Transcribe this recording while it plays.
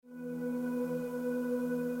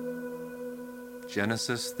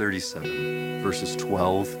Genesis 37, verses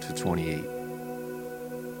 12 to 28.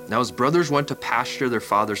 Now his brothers went to pasture their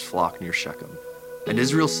father's flock near Shechem. And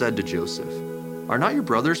Israel said to Joseph, "Are not your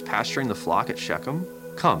brothers pasturing the flock at Shechem?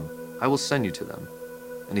 Come, I will send you to them."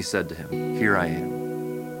 And he said to him, "Here I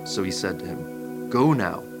am." So he said to him, "Go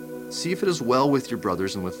now, see if it is well with your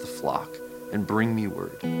brothers and with the flock, and bring me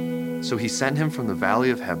word." So he sent him from the valley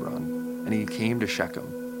of Hebron, and he came to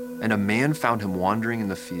Shechem. And a man found him wandering in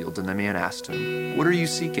the field, and the man asked him, "What are you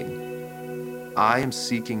seeking?" "I am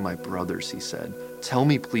seeking my brothers," he said. "Tell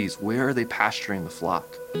me, please, where are they pasturing the flock?"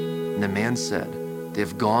 And the man said, "They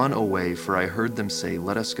have gone away, for I heard them say,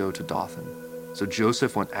 'Let us go to Dothan.'" So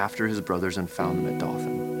Joseph went after his brothers and found them at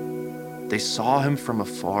Dothan. They saw him from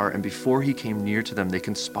afar, and before he came near to them, they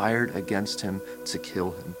conspired against him to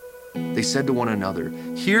kill him. They said to one another,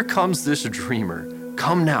 "Here comes this dreamer.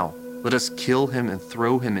 Come now, let us kill him and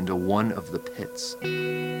throw him into one of the pits.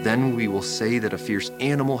 Then we will say that a fierce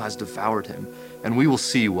animal has devoured him, and we will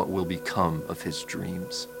see what will become of his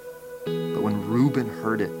dreams." But when Reuben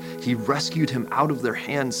heard it, he rescued him out of their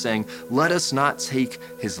hands, saying, "Let us not take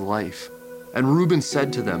his life." And Reuben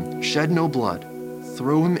said to them, "Shed no blood.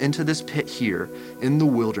 Throw him into this pit here in the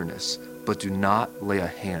wilderness, but do not lay a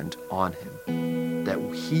hand on him, that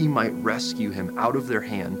he might rescue him out of their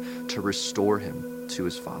hand to restore him to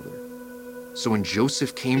his father." So when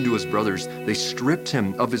Joseph came to his brothers, they stripped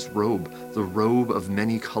him of his robe, the robe of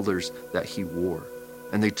many colors that he wore.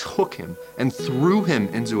 And they took him and threw him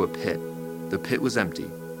into a pit. The pit was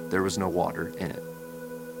empty. There was no water in it.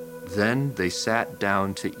 Then they sat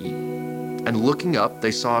down to eat. And looking up,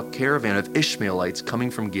 they saw a caravan of Ishmaelites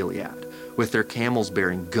coming from Gilead, with their camels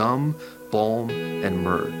bearing gum, balm, and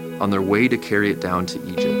myrrh, on their way to carry it down to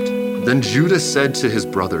Egypt. Then Judah said to his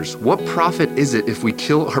brothers, "What profit is it if we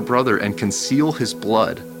kill our brother and conceal his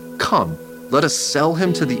blood? Come, let us sell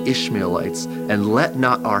him to the Ishmaelites, and let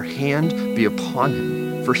not our hand be upon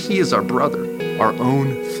him, for he is our brother, our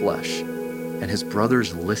own flesh." And his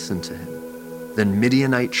brothers listened to him. Then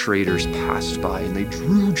Midianite traders passed by, and they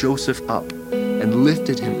drew Joseph up and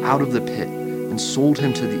lifted him out of the pit and sold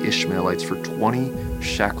him to the Ishmaelites for 20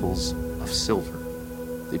 shekels of silver.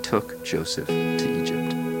 They took Joseph to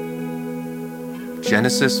Egypt.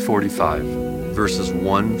 Genesis 45, verses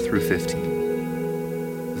 1 through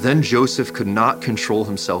 15. Then Joseph could not control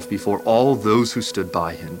himself before all those who stood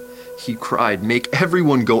by him. He cried, "Make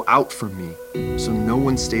everyone go out from me." So no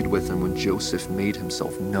one stayed with him when Joseph made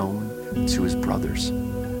himself known to his brothers.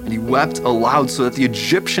 And he wept aloud so that the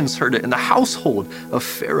Egyptians heard it, and the household of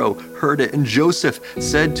Pharaoh heard it. And Joseph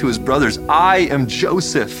said to his brothers, "I am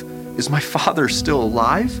Joseph. Is my father still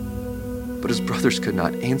alive?" But his brothers could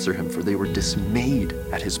not answer him, for they were dismayed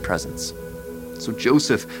at his presence. So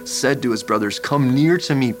Joseph said to his brothers, "Come near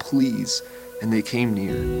to me, please." And they came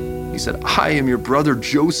near. He said, "I am your brother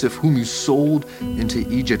Joseph, whom you sold into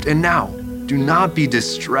Egypt. And now, do not be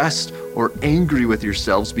distressed or angry with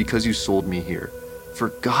yourselves because you sold me here. For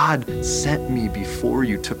God sent me before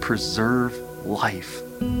you to preserve life.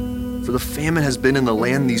 For the famine has been in the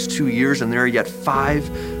land these 2 years, and there are yet 5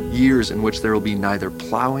 years in which there will be neither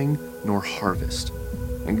plowing nor harvest.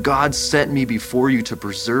 And God sent me before you to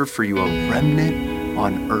preserve for you a remnant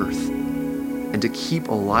on earth, and to keep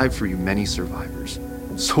alive for you many survivors.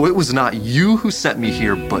 So it was not you who sent me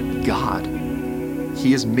here, but God.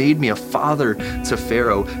 He has made me a father to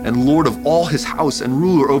Pharaoh, and lord of all his house, and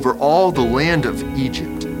ruler over all the land of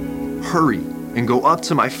Egypt. Hurry and go up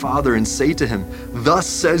to my father and say to him, 'Thus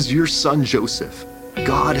says your son Joseph,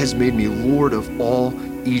 God has made me lord of all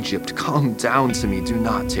Egypt. Come down to me, do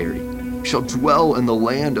not tarry. You shall dwell in the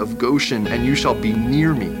land of Goshen, and you shall be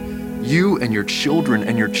near me, you and your children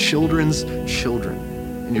and your children's children,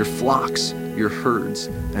 and your flocks, your herds,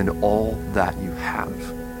 and all that you have.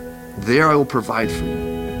 There I will provide for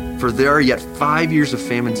you. For there are yet 5 years of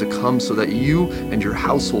famine to come, so that you and your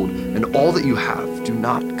household and all that you have do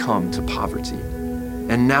not come to poverty.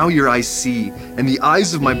 And now your eyes see, and the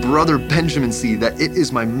eyes of my brother Benjamin see, that it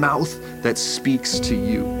is my mouth that speaks to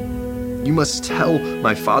you. You must tell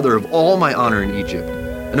my father of all my honor in Egypt,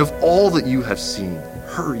 and of all that you have seen.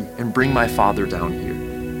 Hurry and bring my father down here."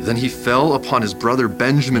 Then he fell upon his brother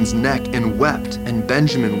Benjamin's neck and wept, and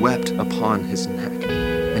Benjamin wept upon his neck.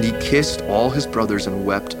 And he kissed all his brothers and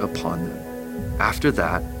wept upon them. After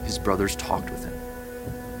that, his brothers talked with him.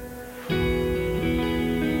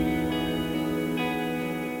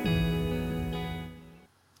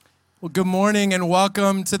 Well, good morning and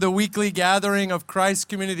welcome to the weekly gathering of Christ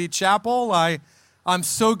Community Chapel. I'm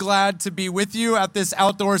so glad to be with you at this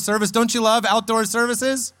outdoor service. Don't you love outdoor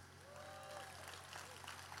services?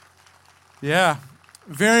 Yeah.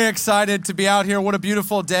 Very excited to be out here. What a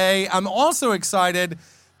beautiful day. I'm also excited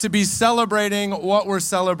to be celebrating what we're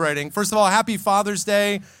celebrating. First of all, happy Father's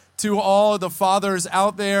Day to all the fathers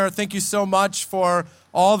out there. Thank you so much for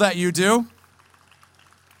all that you do.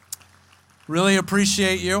 Really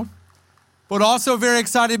appreciate you. But also very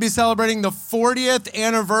excited to be celebrating the 40th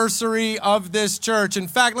anniversary of this church. In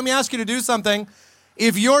fact, let me ask you to do something.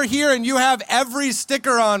 If you're here and you have every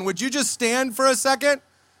sticker on, would you just stand for a second?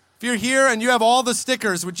 If you're here and you have all the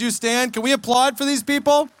stickers, would you stand? Can we applaud for these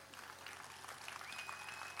people?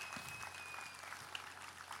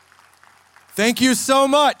 Thank you so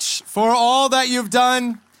much for all that you've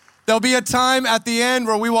done. There'll be a time at the end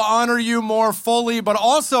where we will honor you more fully, but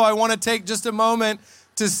also I want to take just a moment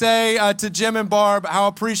to say to Jim and Barb how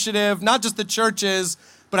appreciative, not just the church is,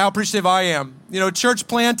 but how appreciative I am. You know, church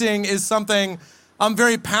planting is something I'm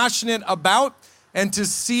very passionate about, and to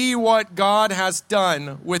see what God has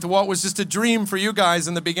done with what was just a dream for you guys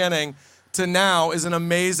in the beginning to now is an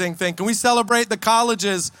amazing thing. Can we celebrate the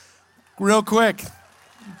colleges real quick?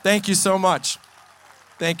 Thank you so much.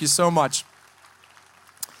 Thank you so much.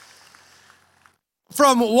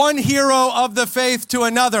 From one hero of the faith to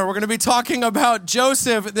another, we're going to be talking about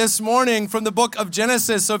Joseph this morning from the book of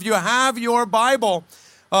Genesis. So if you have your Bible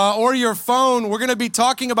or your phone, we're going to be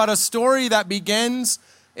talking about a story that begins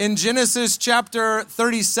in Genesis chapter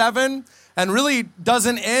 37 and really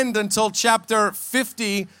doesn't end until chapter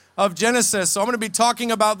 50 of Genesis. So I'm going to be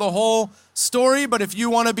talking about the whole story, but if you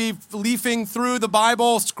want to be leafing through the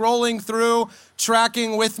Bible, scrolling through,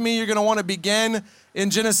 tracking with me, you're going to want to begin in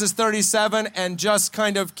Genesis 37 and just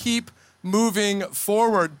kind of keep moving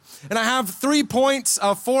forward. And I have 3 points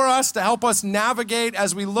for us to help us navigate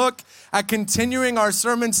as we look at continuing our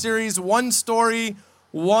sermon series, One Story,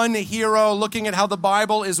 One Hero, looking at how the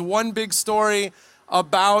Bible is one big story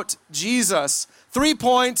about Jesus. 3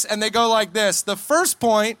 points, and they go like this. The first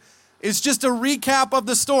point is just a recap of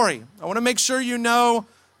the story. I want to make sure you know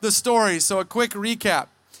the story, so a quick recap.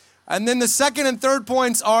 And then the second and third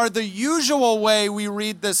points are the usual way we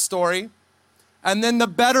read this story, and then the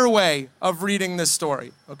better way of reading this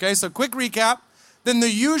story. Okay, so quick recap, then the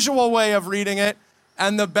usual way of reading it,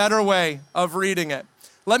 and the better way of reading it.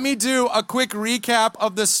 Let me do a quick recap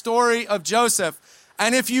of the story of Joseph.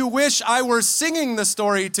 And if you wish I were singing the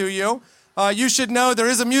story to you, you should know there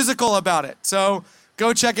is a musical about it. So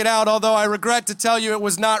go check it out, although I regret to tell you it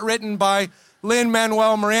was not written by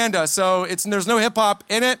Lin-Manuel Miranda. So there's no hip hop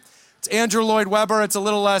in it. It's Andrew Lloyd Webber. It's a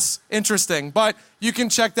little less interesting, but you can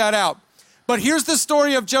check that out. But here's the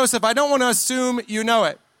story of Joseph. I don't want to assume you know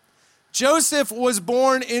it. Joseph was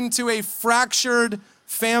born into a fractured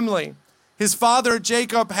family. His father,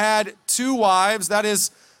 Jacob, had 2 wives. That is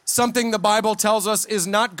something the Bible tells us is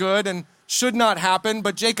not good and should not happen,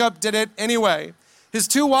 but Jacob did it anyway. His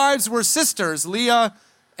 2 wives were sisters, Leah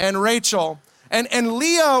and Rachel. And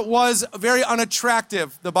Leah was very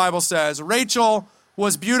unattractive, the Bible says. Rachel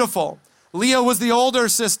was beautiful. Leah was the older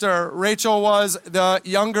sister. Rachel was the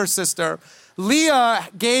younger sister. Leah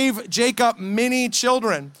gave Jacob many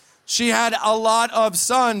children. She had a lot of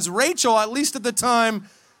sons. Rachel, at least at the time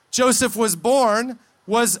Joseph was born,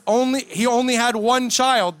 he only had one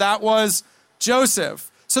child. That was Joseph.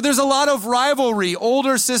 So there's a lot of rivalry.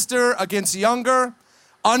 Older sister against younger,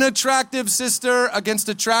 unattractive sister against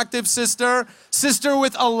attractive sister, sister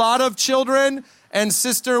with a lot of children, and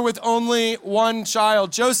sister with only one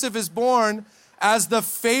child. Joseph is born as the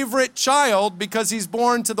favorite child because he's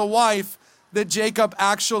born to the wife that Jacob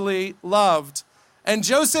actually loved. And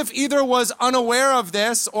Joseph either was unaware of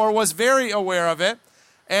this or was very aware of it,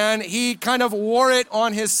 and he kind of wore it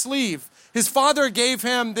on his sleeve. His father gave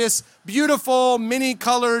him this beautiful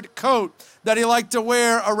mini-colored coat that he liked to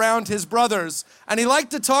wear around his brothers. And he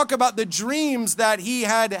liked to talk about the dreams that he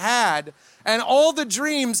had had. And all the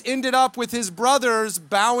dreams ended up with his brothers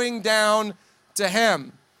bowing down to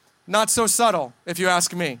him. Not so subtle, if you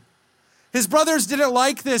ask me. His brothers didn't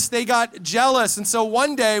like this. They got jealous. And so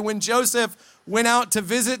one day when Joseph went out to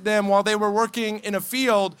visit them while they were working in a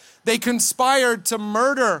field, they conspired to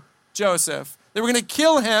murder Joseph. They were going to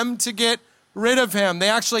kill him to get rid of him. They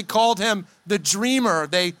actually called him the dreamer.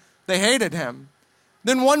 They hated him.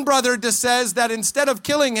 Then one brother just says that instead of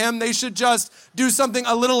killing him, they should just do something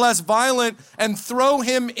a little less violent and throw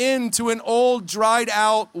him into an old dried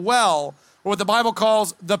out well, or what the Bible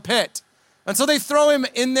calls the pit. And so they throw him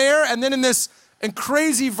in there, and then in this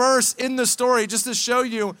crazy verse in the story, just to show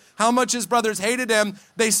you how much his brothers hated him,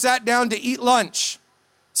 they sat down to eat lunch.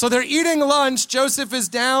 So they're eating lunch, Joseph is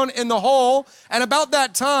down in the hole, and about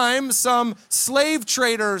that time, some slave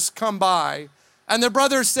traders come by. And their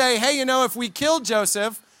brothers say, hey, if we kill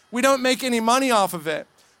Joseph, we don't make any money off of it.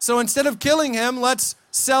 So instead of killing him, let's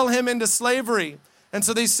sell him into slavery. And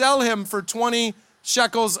so they sell him for 20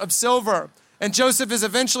 shekels of silver. And Joseph is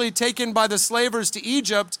eventually taken by the slavers to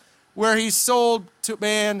Egypt, where he's sold to a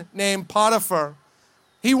man named Potiphar.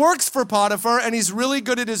 He works for Potiphar, and he's really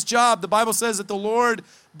good at his job. The Bible says that the Lord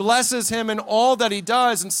blesses him in all that he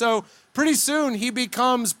does. And so pretty soon he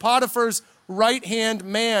becomes Potiphar's right-hand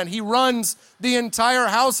man. He runs the entire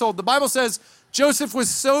household. The Bible says Joseph was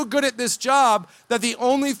so good at this job that the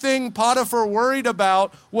only thing Potiphar worried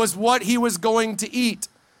about was what he was going to eat.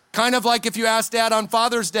 Kind of like if you asked Dad on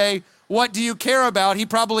Father's Day, what do you care about? He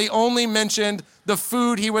probably only mentioned the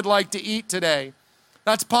food he would like to eat today.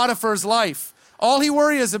 That's Potiphar's life. All he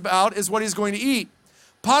worries about is what he's going to eat.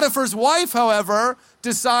 Potiphar's wife, however,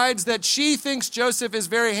 decides that she thinks Joseph is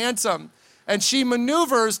very handsome, and she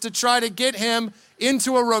maneuvers to try to get him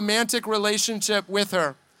into a romantic relationship with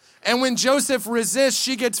her. And when Joseph resists,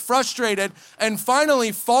 she gets frustrated and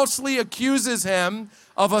finally falsely accuses him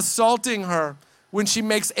of assaulting her when she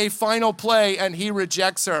makes a final play and he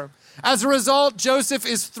rejects her. As a result, Joseph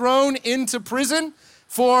is thrown into prison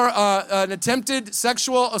for an attempted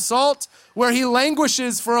sexual assault, where he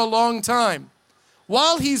languishes for a long time.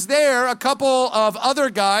 While he's there, a couple of other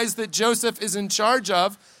guys that Joseph is in charge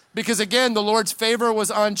of, because again, the Lord's favor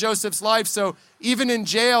was on Joseph's life, so even in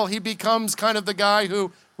jail, he becomes kind of the guy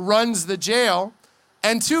who runs the jail.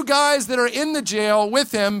 And two guys that are in the jail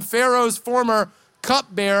with him, Pharaoh's former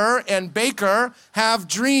cupbearer and baker, have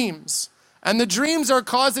dreams. And the dreams are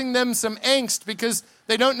causing them some angst because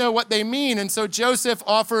they don't know what they mean. And so Joseph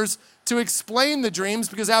offers to explain the dreams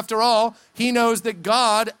because after all, he knows that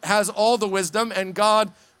God has all the wisdom and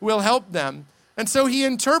God will help them. And so he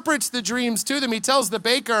interprets the dreams to them. He tells the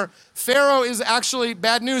baker, Pharaoh is actually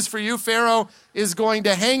bad news for you. Pharaoh is going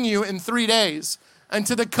to hang you in 3 days. And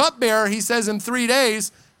to the cupbearer, he says, in 3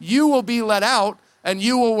 days, you will be let out and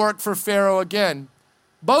you will work for Pharaoh again.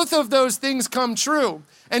 Both of those things come true.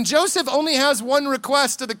 And Joseph only has one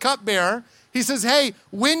request to the cupbearer. He says, hey,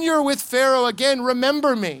 when you're with Pharaoh again,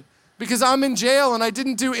 remember me, because I'm in jail and I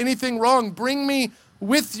didn't do anything wrong. Bring me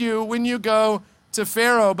with you when you go to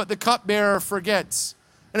Pharaoh. But the cupbearer forgets.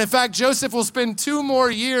 And in fact, Joseph will spend 2 more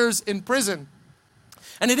years in prison.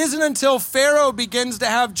 And it isn't until Pharaoh begins to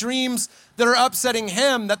have dreams that are upsetting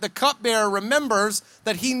him that the cupbearer remembers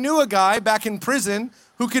that he knew a guy back in prison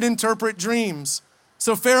who could interpret dreams.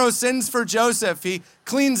 So Pharaoh sends for Joseph. He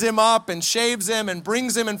cleans him up and shaves him and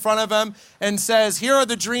brings him in front of him and says, here are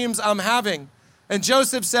the dreams I'm having. And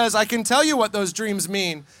Joseph says, I can tell you what those dreams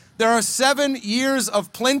mean. There are 7 years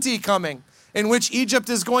of plenty coming in which Egypt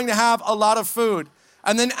is going to have a lot of food.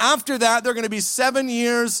 And then after that, there are going to be 7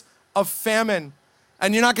 years of famine.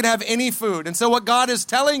 And you're not going to have any food. And so what God is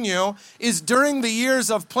telling you is during the years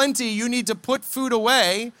of plenty, you need to put food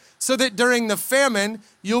away so that during the famine,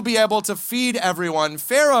 you'll be able to feed everyone.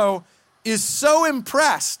 Pharaoh is so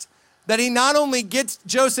impressed that he not only gets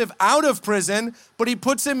Joseph out of prison, but he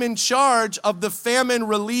puts him in charge of the famine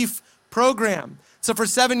relief program. So for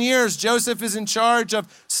 7 years, Joseph is in charge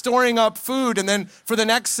of storing up food. And then for the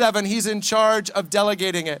next 7, he's in charge of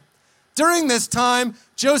delegating it. During this time,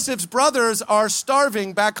 Joseph's brothers are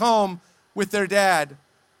starving back home with their dad.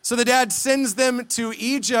 So the dad sends them to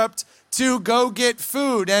Egypt to go get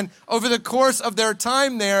food. And over the course of their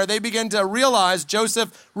time there, they begin to realize,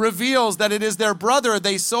 Joseph reveals that it is their brother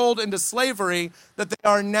they sold into slavery that they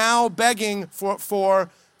are now begging for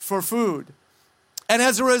food. And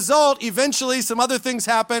as a result, eventually some other things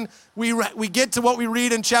happen. We get to what we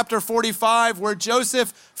read in chapter 45, where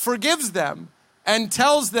Joseph forgives them and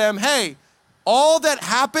tells them, hey, all that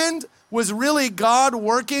happened was really God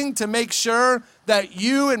working to make sure that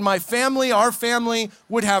you and my family, our family,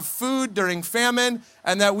 would have food during famine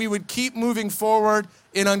and that we would keep moving forward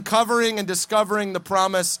in uncovering and discovering the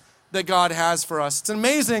promise that God has for us. It's an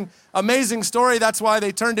amazing, amazing story. That's why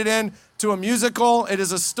they turned it into a musical. It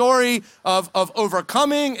is a story of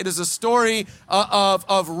overcoming. It is a story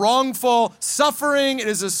of wrongful suffering. It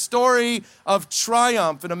is a story of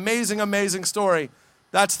triumph. An amazing, amazing story.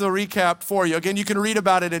 That's the recap for you. Again, you can read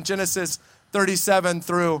about it in Genesis 37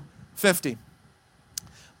 through 50.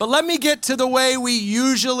 But let me get to the way we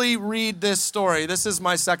usually read this story. This is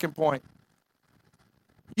my second point.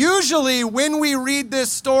 Usually when we read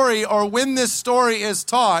this story or when this story is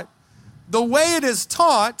taught, the way it is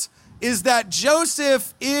taught is that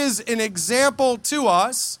Joseph is an example to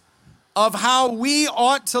us of how we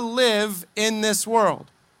ought to live in this world.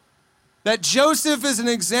 That Joseph is an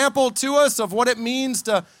example to us of what it means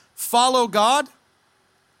to follow God,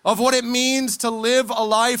 of what it means to live a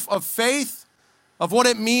life of faith, of what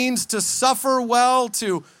it means to suffer well,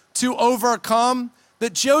 to overcome.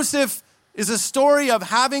 That Joseph is a story of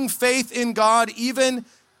having faith in God even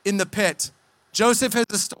in the pit. Joseph has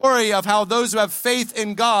a story of how those who have faith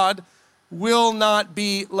in God will not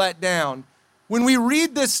be let down. When we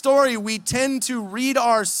read this story, we tend to read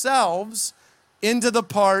ourselves into the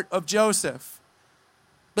part of Joseph.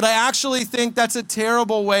 But I actually think that's a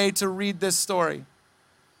terrible way to read this story.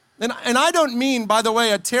 And I don't mean, by the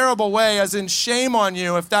way, a terrible way as in shame on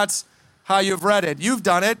you if that's how you've read it. You've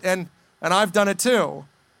done it, and I've done it too.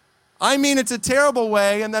 I mean it's a terrible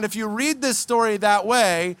way, and that if you read this story that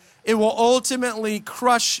way, it will ultimately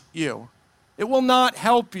crush you. It will not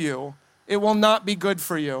help you. It will not be good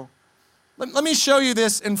for you. Let me show you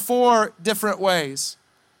this in 4 different ways.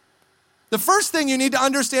 The first thing you need to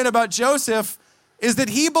understand about Joseph is that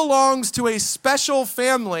he belongs to a special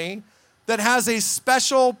family that has a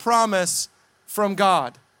special promise from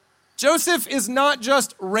God. Joseph is not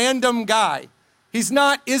just random guy. He's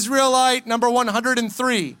not Israelite number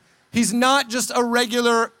 103. He's not just a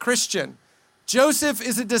regular Christian. Joseph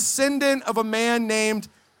is a descendant of a man named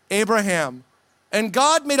Abraham. And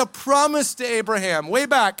God made a promise to Abraham way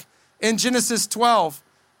back in Genesis 12.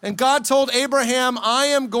 And God told Abraham, I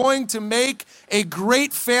am going to make a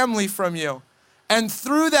great family from you. And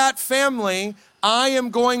through that family, I am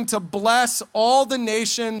going to bless all the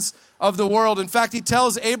nations of the world. In fact, he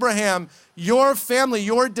tells Abraham, your family,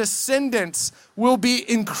 your descendants will be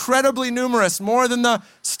incredibly numerous, more than the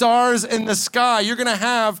stars in the sky. You're going to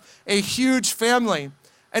have a huge family.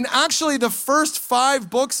 And actually, the first 5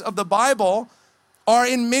 books of the Bible are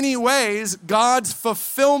in many ways God's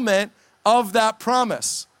fulfillment of that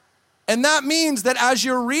promise. And that means that as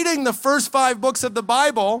you're reading the first 5 books of the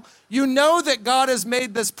Bible, you know that God has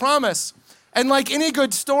made this promise. And like any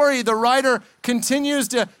good story, the writer continues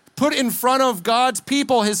to put in front of God's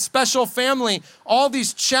people, his special family, all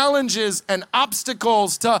these challenges and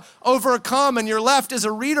obstacles to overcome. And you're left as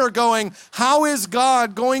a reader going, how is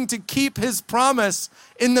God going to keep his promise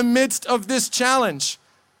in the midst of this challenge?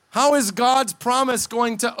 How is God's promise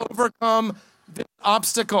going to overcome this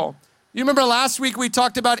obstacle? You remember last week we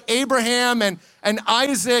talked about Abraham and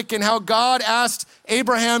Isaac and how God asked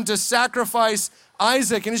Abraham to sacrifice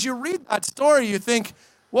Isaac. And as you read that story, you think,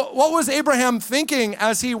 what was Abraham thinking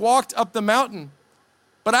as he walked up the mountain?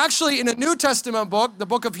 But actually in a New Testament book, the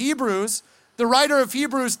book of Hebrews, the writer of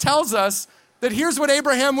Hebrews tells us that here's what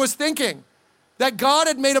Abraham was thinking, that God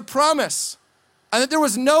had made a promise and that there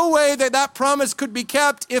was no way that that promise could be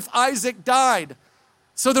kept if Isaac died.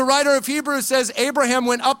 So the writer of Hebrews says Abraham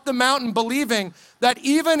went up the mountain believing that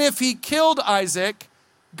even if he killed Isaac,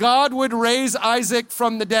 God would raise Isaac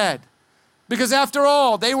from the dead. Because after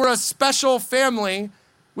all, they were a special family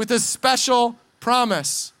with a special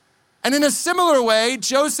promise. And in a similar way,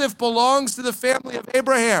 Joseph belongs to the family of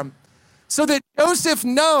Abraham. So that Joseph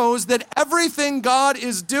knows that everything God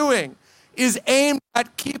is doing is aimed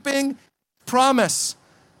at keeping promise.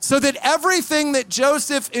 So that everything that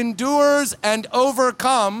Joseph endures and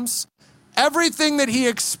overcomes, everything that he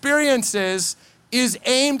experiences is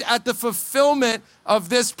aimed at the fulfillment of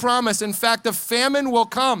this promise. In fact, the famine will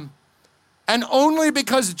come. And only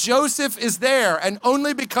because Joseph is there and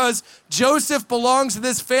only because Joseph belongs to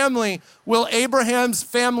this family will Abraham's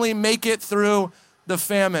family make it through the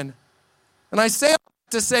famine. And I say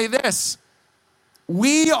to say this,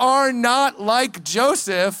 we are not like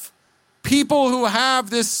Joseph, people who have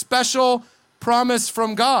this special promise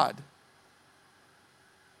from God.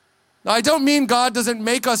 Now, I don't mean God doesn't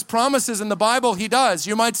make us promises in the Bible. He does.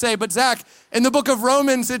 You might say, but Zach, in the book of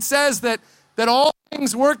Romans, it says that all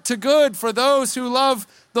things work to good for those who love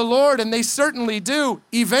the Lord, and they certainly do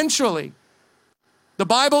eventually. The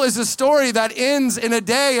Bible is a story that ends in a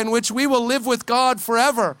day in which we will live with God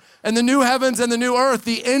forever, and the new heavens and the new earth,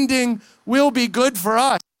 the ending will be good for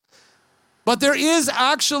us. But there is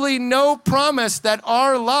actually no promise that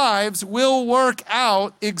our lives will work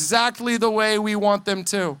out exactly the way we want them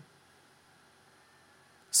to.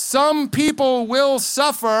 Some people will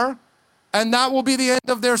suffer, and that will be the end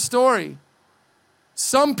of their story.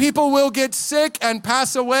 Some people will get sick and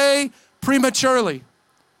pass away prematurely.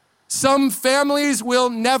 Some families will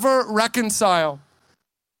never reconcile.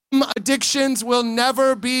 Some addictions will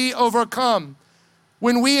never be overcome.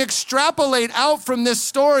 When we extrapolate out from this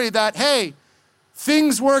story that, hey,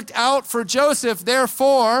 things worked out for Joseph,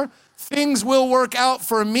 therefore things will work out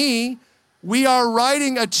for me, we are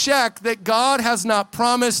writing a check that God has not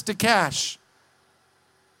promised to cash.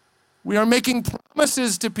 We are making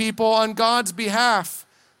promises to people on God's behalf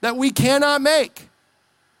that we cannot make.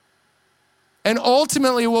 And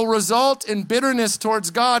ultimately will result in bitterness towards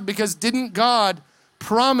God because didn't God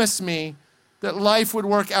promise me that life would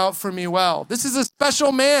work out for me well? This is a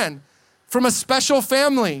special man from a special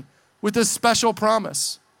family with a special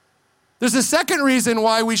promise. There's a second reason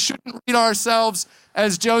why we shouldn't read ourselves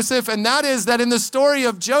as Joseph, and that is that in the story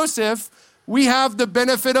of Joseph, we have the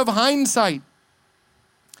benefit of hindsight.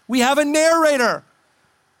 We have a narrator.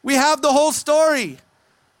 We have the whole story.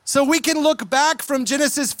 So we can look back from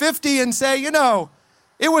Genesis 50 and say, you know,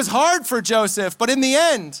 it was hard for Joseph, but in the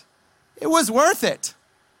end, it was worth it.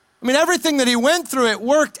 I mean, everything that he went through, it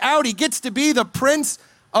worked out. He gets to be the prince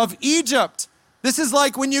of Egypt. This is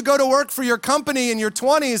like when you go to work for your company in your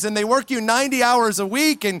 20s and they work you 90 hours a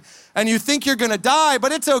week and you think you're going to die,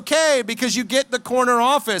 but it's okay because you get the corner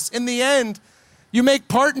office. In the end, you make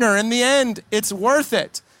partner. In the end, it's worth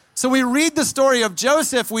it. So we read the story of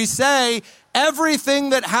Joseph, we say everything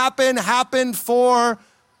that happened for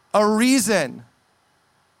a reason.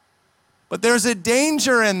 But there's a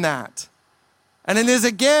danger in that. And it is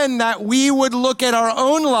again that we would look at our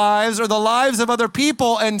own lives or the lives of other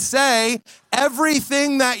people and say,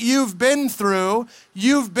 everything that you've been through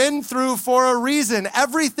for a reason.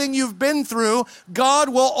 Everything you've been through, God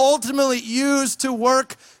will ultimately use to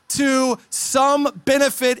work to some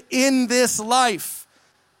benefit in this life.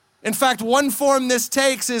 In fact, one form this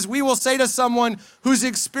takes is we will say to someone who's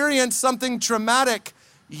experienced something traumatic,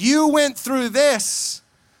 you went through this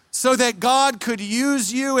so that God could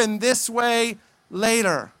use you in this way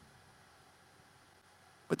later.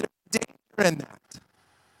 But there's danger in that.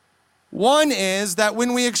 One is that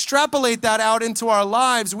when we extrapolate that out into our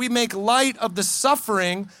lives, we make light of the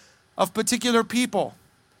suffering of particular people.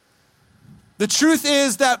 The truth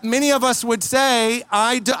is that many of us would say,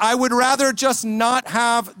 I would rather just not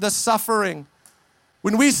have the suffering.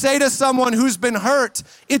 When we say to someone who's been hurt,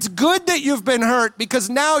 it's good that you've been hurt because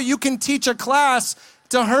now you can teach a class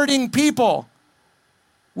to hurting people.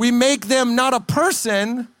 We make them not a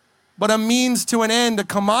person, but a means to an end, a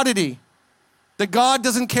commodity. That God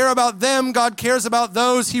doesn't care about them, God cares about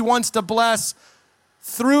those he wants to bless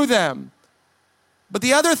through them. But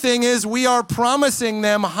the other thing is we are promising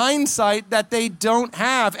them hindsight that they don't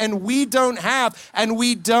have, and we don't have, and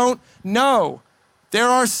we don't know. There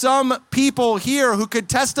are some people here who could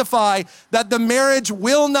testify that the marriage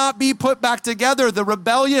will not be put back together. The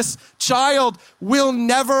rebellious child will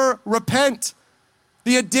never repent.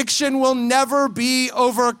 The addiction will never be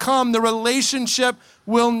overcome. The relationship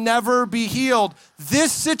will never be healed.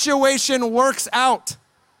 This situation works out,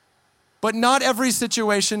 but not every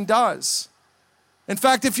situation does. In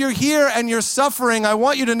fact, if you're here and you're suffering, I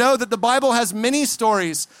want you to know that the Bible has many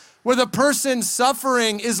stories where the person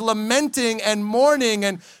suffering is lamenting and mourning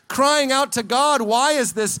and crying out to God, why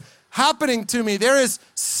is this happening to me? There is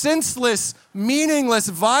senseless, meaningless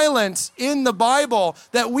violence in the Bible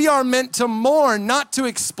that we are meant to mourn, not to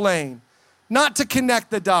explain, not to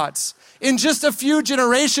connect the dots. In just a few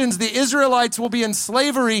generations, the Israelites will be in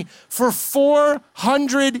slavery for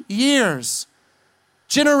 400 years.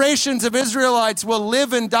 Generations of Israelites will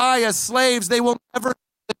live and die as slaves. They will never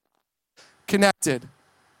be connected.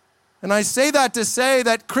 And I say that to say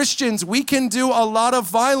that Christians, we can do a lot of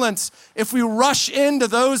violence if we rush into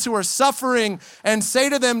those who are suffering and say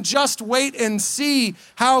to them, just wait and see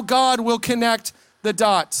how God will connect the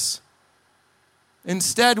dots.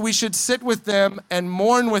 Instead, we should sit with them and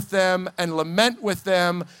mourn with them and lament with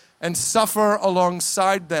them and suffer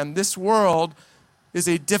alongside them. This world is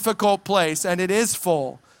a difficult place, and it is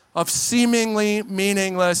full of seemingly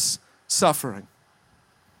meaningless suffering.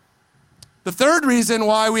 The third reason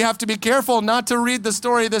why we have to be careful not to read the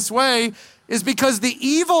story this way is because the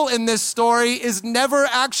evil in this story is never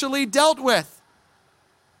actually dealt with.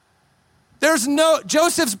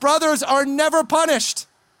 Joseph's brothers are never punished.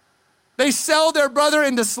 They sell their brother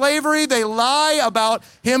into slavery. They lie about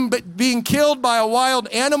him being killed by a wild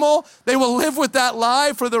animal. They will live with that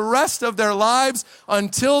lie for the rest of their lives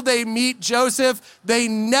until they meet Joseph. They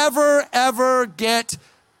never, ever get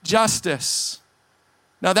justice.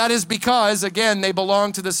 Now that is because, again, they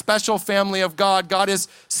belong to the special family of God. God is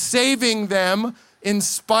saving them in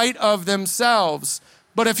spite of themselves.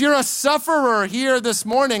 But if you're a sufferer here this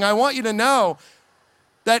morning, I want you to know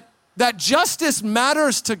that justice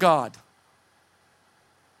matters to God.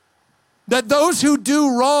 That those who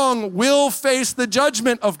do wrong will face the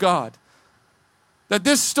judgment of God. That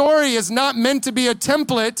this story is not meant to be a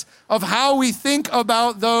template of how we think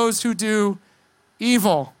about those who do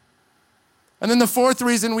evil. And then the fourth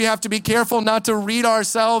reason we have to be careful not to read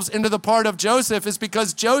ourselves into the part of Joseph is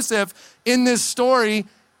because Joseph in this story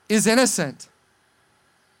is innocent.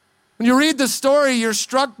 When you read the story, you're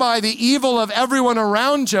struck by the evil of everyone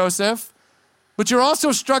around Joseph, but you're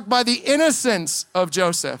also struck by the innocence of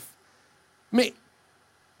Joseph. I mean,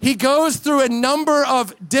 he goes through a number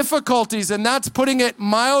of difficulties, and that's putting it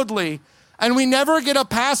mildly. And we never get a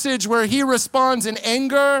passage where he responds in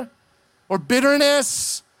anger or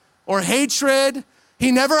bitterness or hatred.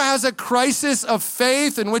 He never has a crisis of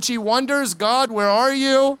faith in which he wonders, God, where are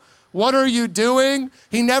you? What are you doing?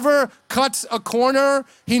 He never cuts a corner.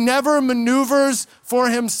 He never maneuvers for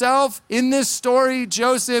himself. In this story,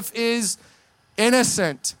 Joseph is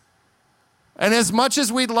innocent. And as much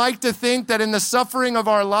as we'd like to think that in the suffering of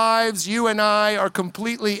our lives, you and I are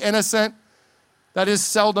completely innocent, that is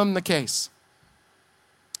seldom the case.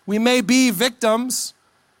 We may be victims,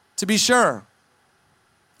 to be sure.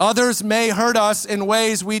 Others may hurt us in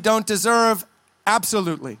ways we don't deserve,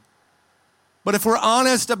 absolutely. But if we're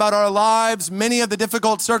honest about our lives, many of the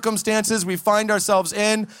difficult circumstances we find ourselves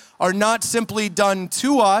in are not simply done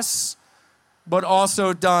to us, but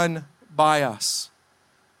also done by us.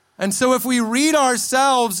 And so if we read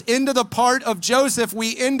ourselves into the part of Joseph,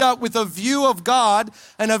 we end up with a view of God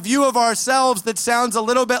and a view of ourselves that sounds a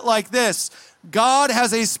little bit like this. God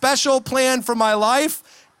has a special plan for my life.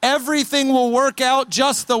 Everything will work out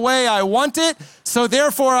just the way I want it. So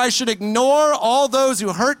therefore I should ignore all those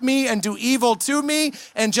who hurt me and do evil to me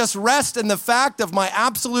and just rest in the fact of my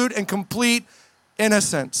absolute and complete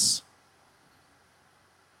innocence.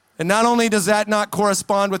 And not only does that not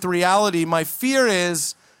correspond with reality, my fear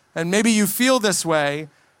is, and maybe you feel this way,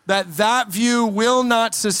 that view will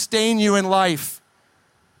not sustain you in life.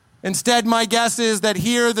 Instead, my guess is that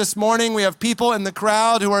here this morning we have people in the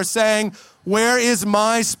crowd who are saying, where is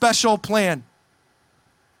my special plan?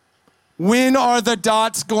 When are the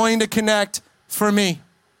dots going to connect for me?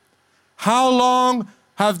 How long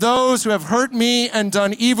have those who have hurt me and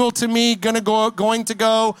done evil to me going to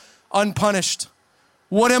go unpunished?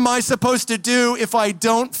 What am I supposed to do if I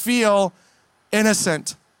don't feel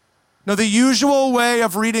innocent? Now, the usual way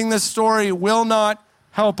of reading this story will not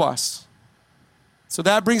help us. So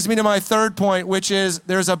that brings me to my third point, which is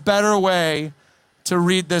there's a better way to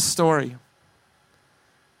read this story.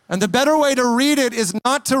 And the better way to read it is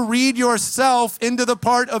not to read yourself into the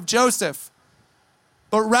part of Joseph,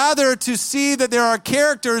 but rather to see that there are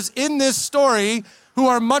characters in this story who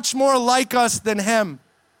are much more like us than him.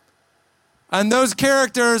 And those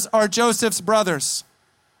characters are Joseph's brothers.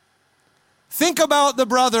 Think about the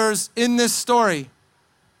brothers in this story.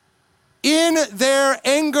 In their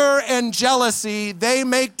anger and jealousy, they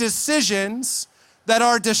make decisions that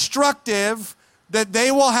are destructive that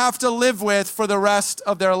they will have to live with for the rest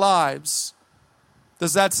of their lives.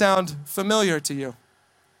 Does that sound familiar to you?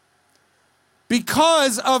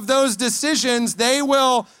 Because of those decisions, they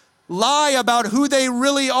will lie about who they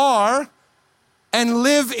really are and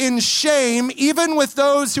live in shame, even with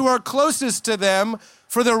those who are closest to them,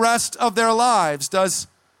 for the rest of their lives. Does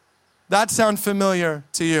that sound familiar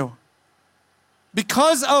to you?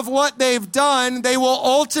 Because of what they've done, they will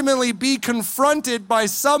ultimately be confronted by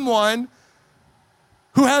someone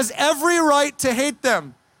who has every right to hate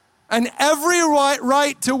them and every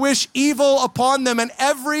right to wish evil upon them and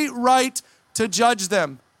every right to judge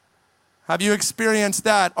them. Have you experienced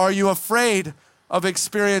that? Are you afraid of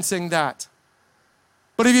experiencing that?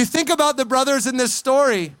 But if you think about the brothers in this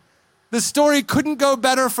story, the story couldn't go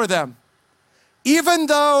better for them. Even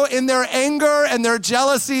though in their anger and their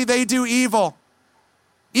jealousy they do evil,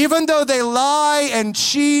 even though they lie and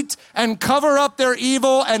cheat and cover up their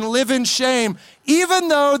evil and live in shame, even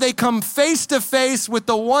though they come face to face with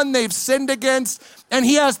the one they've sinned against and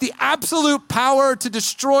he has the absolute power to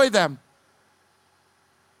destroy them,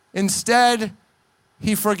 instead,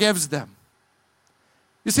 he forgives them.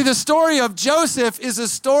 You see, the story of Joseph is a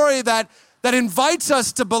story that invites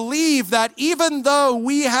us to believe that even though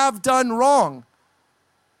we have done wrong,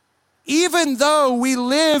 even though we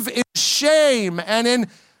live in shame and in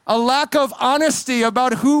a lack of honesty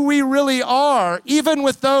about who we really are, even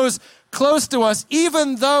with those close to us,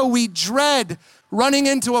 even though we dread running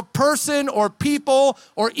into a person or people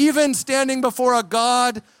or even standing before a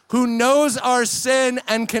God who knows our sin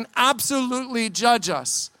and can absolutely judge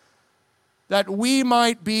us, that we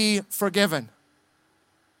might be forgiven.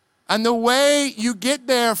 And the way you get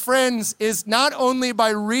there, friends, is not only by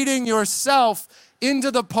reading yourself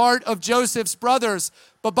into the part of Joseph's brothers,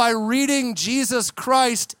 but by reading Jesus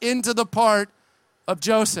Christ into the part of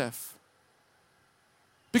Joseph.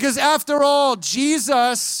 Because after all,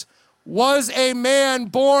 Jesus was a man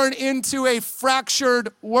born into a fractured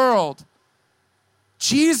world.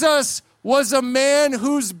 Jesus was a man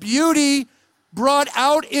whose beauty brought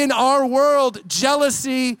out in our world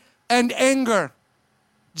jealousy and anger.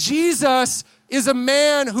 Jesus is a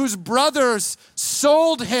man whose brothers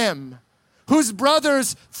sold him, whose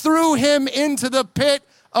brothers threw him into the pit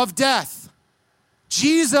of death.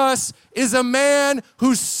 Jesus is a man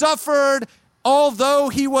who suffered although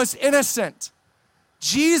he was innocent.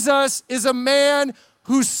 Jesus is a man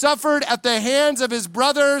who suffered at the hands of his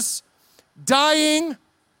brothers, dying,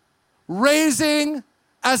 raising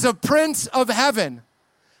as a prince of heaven.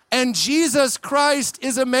 And Jesus Christ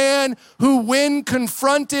is a man who, when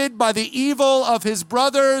confronted by the evil of his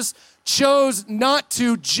brothers, chose not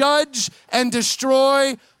to judge and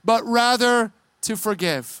destroy, but rather to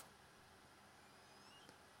forgive.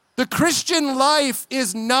 The Christian life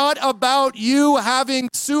is not about you having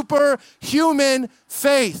superhuman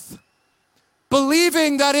faith,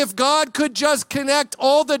 believing that if God could just connect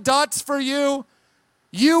all the dots for you,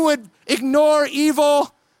 you would ignore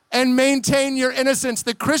evil and maintain your innocence.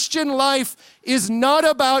 The Christian life is not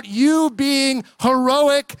about you being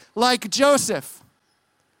heroic like Joseph.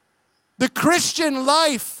 The Christian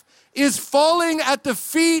life is falling at the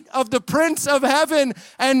feet of the Prince of Heaven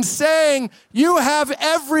and saying, you have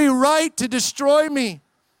every right to destroy me.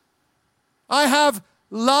 I have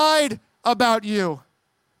lied about you.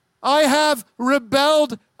 I have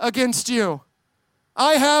rebelled against you.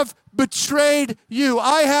 I have betrayed you.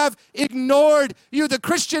 I have ignored you. The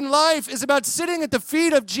Christian life is about sitting at the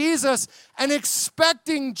feet of Jesus and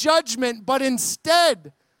expecting judgment, but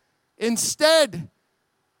instead,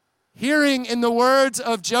 hearing in the words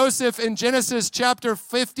of Joseph in Genesis chapter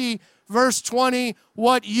 50, verse 20,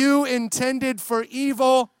 what you intended for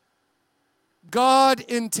evil, God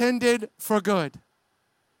intended for good.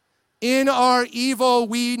 In our evil,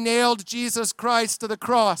 we nailed Jesus Christ to the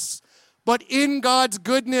cross. But in God's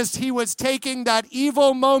goodness, he was taking that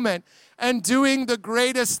evil moment and doing the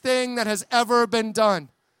greatest thing that has ever been done.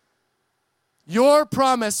 Your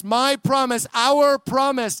promise, my promise, our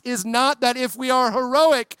promise is not that if we are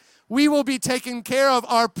heroic, we will be taken care of.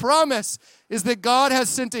 Our promise is that God has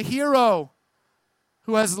sent a hero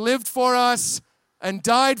who has lived for us and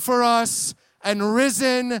died for us and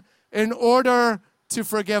risen in order to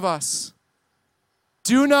forgive us.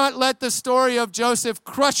 Do not let the story of Joseph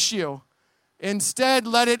crush you. Instead,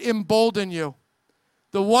 let it embolden you.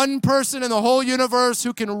 The one person in the whole universe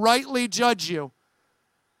who can rightly judge you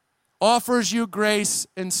offers you grace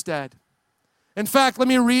instead. In fact, let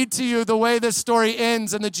me read to you the way this story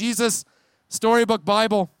ends in the Jesus Storybook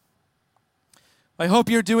Bible. I hope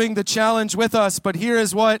you're doing the challenge with us, but here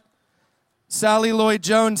is what Sally Lloyd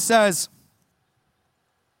Jones says.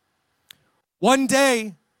 One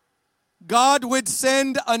day, God would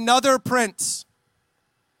send another prince,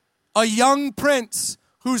 a young prince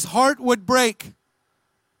whose heart would break.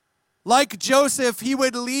 Like Joseph, he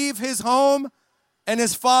would leave his home and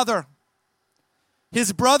his father.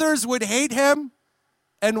 His brothers would hate him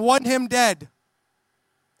and want him dead.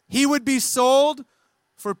 He would be sold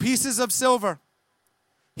for pieces of silver.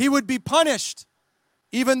 He would be punished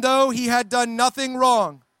even though he had done nothing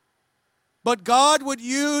wrong. But God would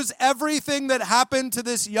use everything that happened to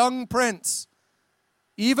this young prince,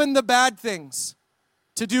 even the bad things,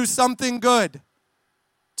 to do something good,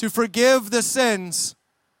 to forgive the sins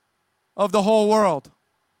of the whole world.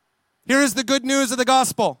 Here is the good news of the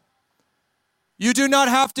gospel. You do not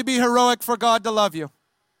have to be heroic for God to love you.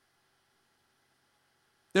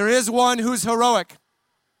 There is one who's heroic,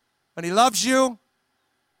 and he loves you,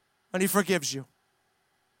 and he forgives you.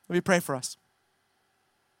 Let me pray for us.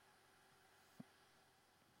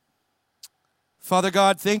 Father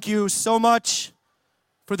God, thank you so much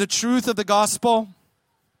for the truth of the gospel,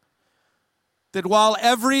 that while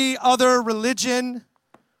every other religion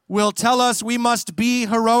will tell us we must be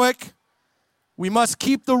heroic, we must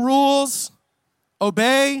keep the rules,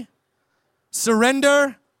 obey,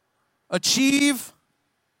 surrender, achieve,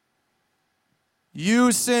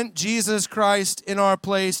 you sent Jesus Christ in our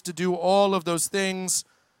place to do all of those things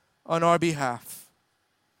on our behalf.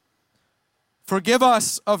 Forgive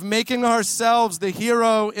us of making ourselves the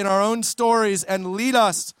hero in our own stories, and lead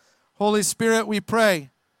us, Holy Spirit, we pray,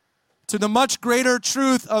 to the much greater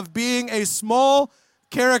truth of being a small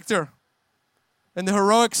character in the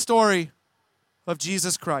heroic story of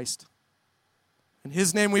Jesus Christ. In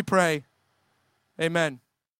his name we pray. Amen.